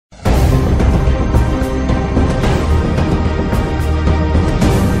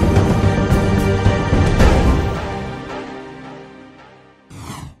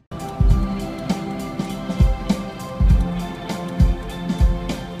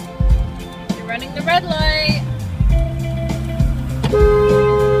running the red light.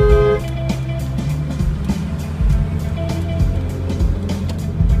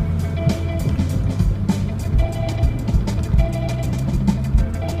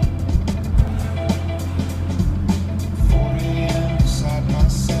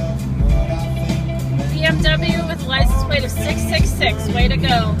 BMW with license plate of 666. Way to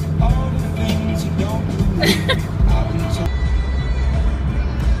go.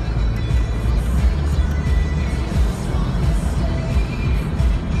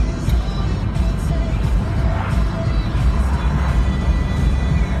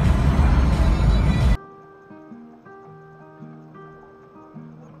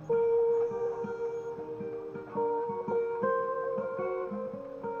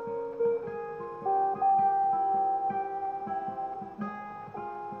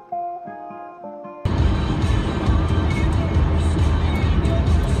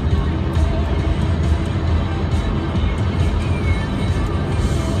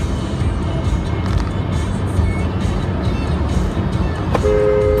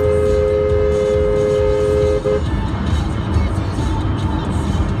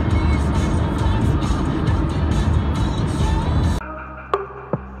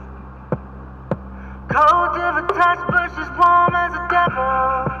 Cold of a touch, but she's warm as a devil.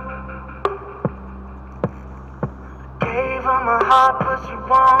 Gave her my heart, but she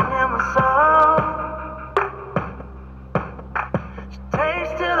wanted my soul. She takes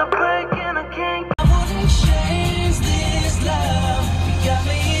till the break and I can't. I wouldn't change this love. You got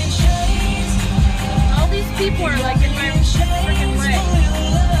me in chains. All these people are like in my freaking way.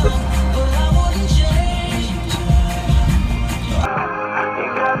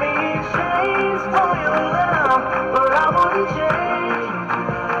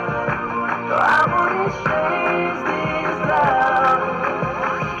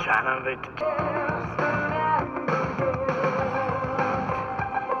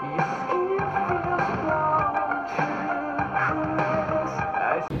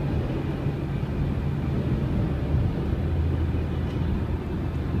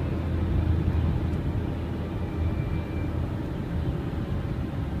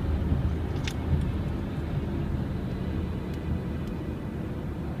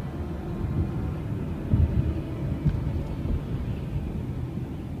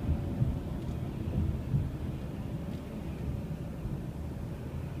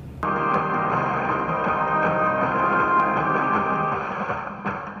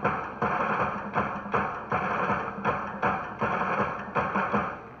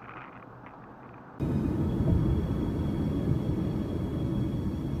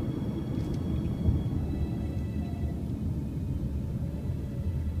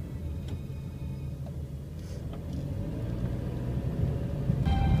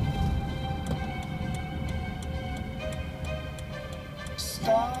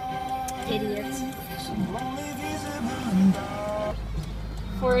 Idiots.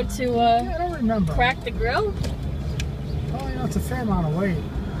 For it to I don't remember. crack the grill? Oh, you know, it's a fair amount of weight.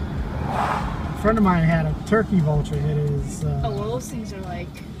 A friend of mine had a turkey vulture hit his. Oh, well, those things are like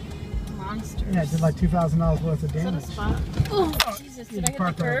monsters. Yeah, it did like $2,000 worth of Is that a damage. spot? Oh, Jesus, did I hit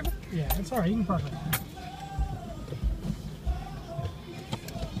the curb? Yeah, it's alright, you can park it.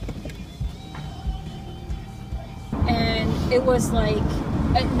 And it was like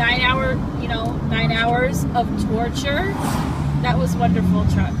a 9 hours of torture. That was wonderful,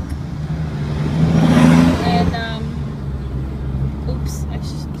 truck. And oops, I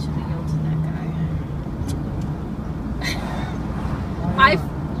should have yelled to that guy.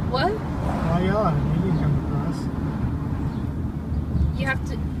 What? Why yell at him? He didn't come across. You have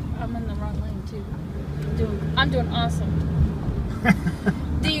to. I'm in the wrong lane too. I'm doing awesome.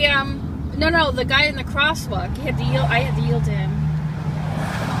 No, the guy in the crosswalk. He had to yield. I had to yield to him.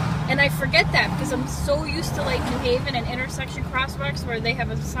 And I forget that because I'm so used to like New Haven and intersection crosswalks where they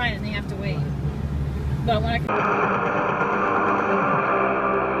have a sign and they have to wait. But when I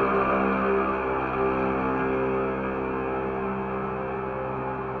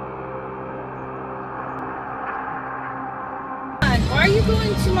why are you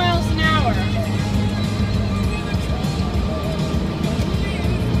going 2 miles an hour?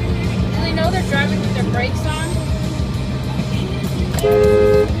 Do they know they're driving with their brakes on?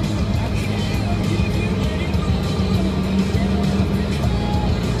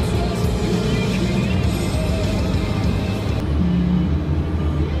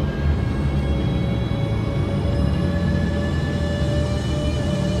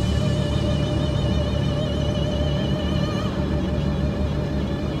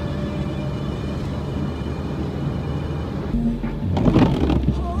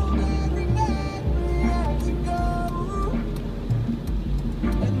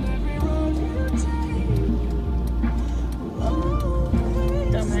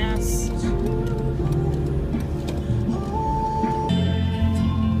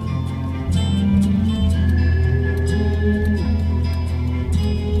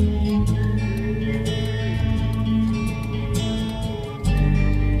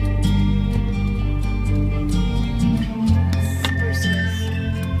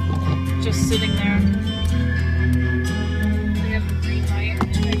 just sitting there. They have a green light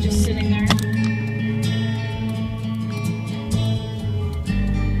and they're just sitting there.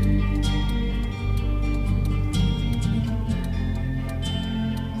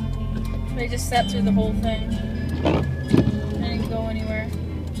 They just sat through the whole thing. They didn't go anywhere.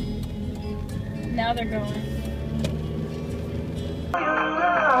 Now they're going. But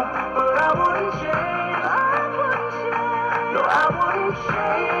I wouldn't change, no, I wouldn't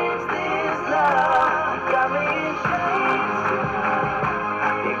change this love. You got me in chains,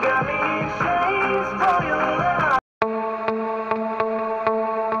 you got me in chains for your love.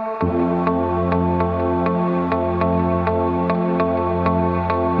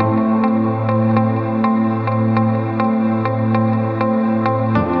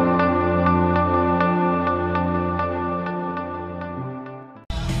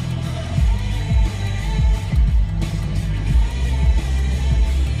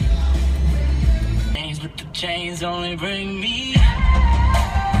 But the chains only bring me. Why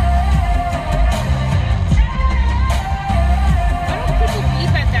don't people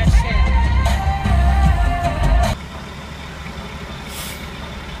beep at that shit?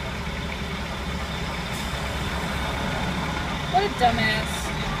 What a dumbass.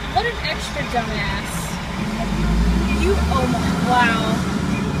 What an extra dumbass. You, oh my, wow.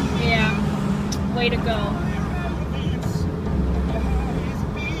 Yeah. Way to go.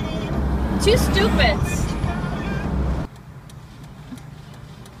 Two stupids.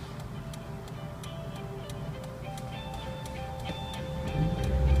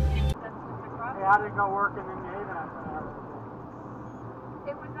 Hey, how did it go working in New Haven after that?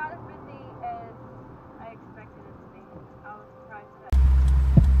 It was not as busy as I expected it to be. I was surprised that.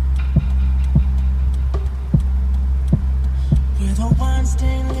 With her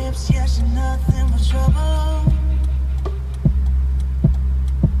wine-stained lips, yeah, she's nothing but trouble.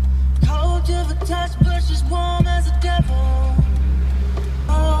 Cold to the touch, but she's warm as a devil.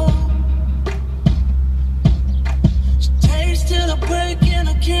 Oh, she takes till the break and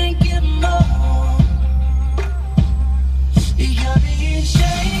I can't get more. You got me in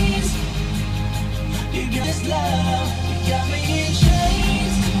chains, you got this love, you got me in chains.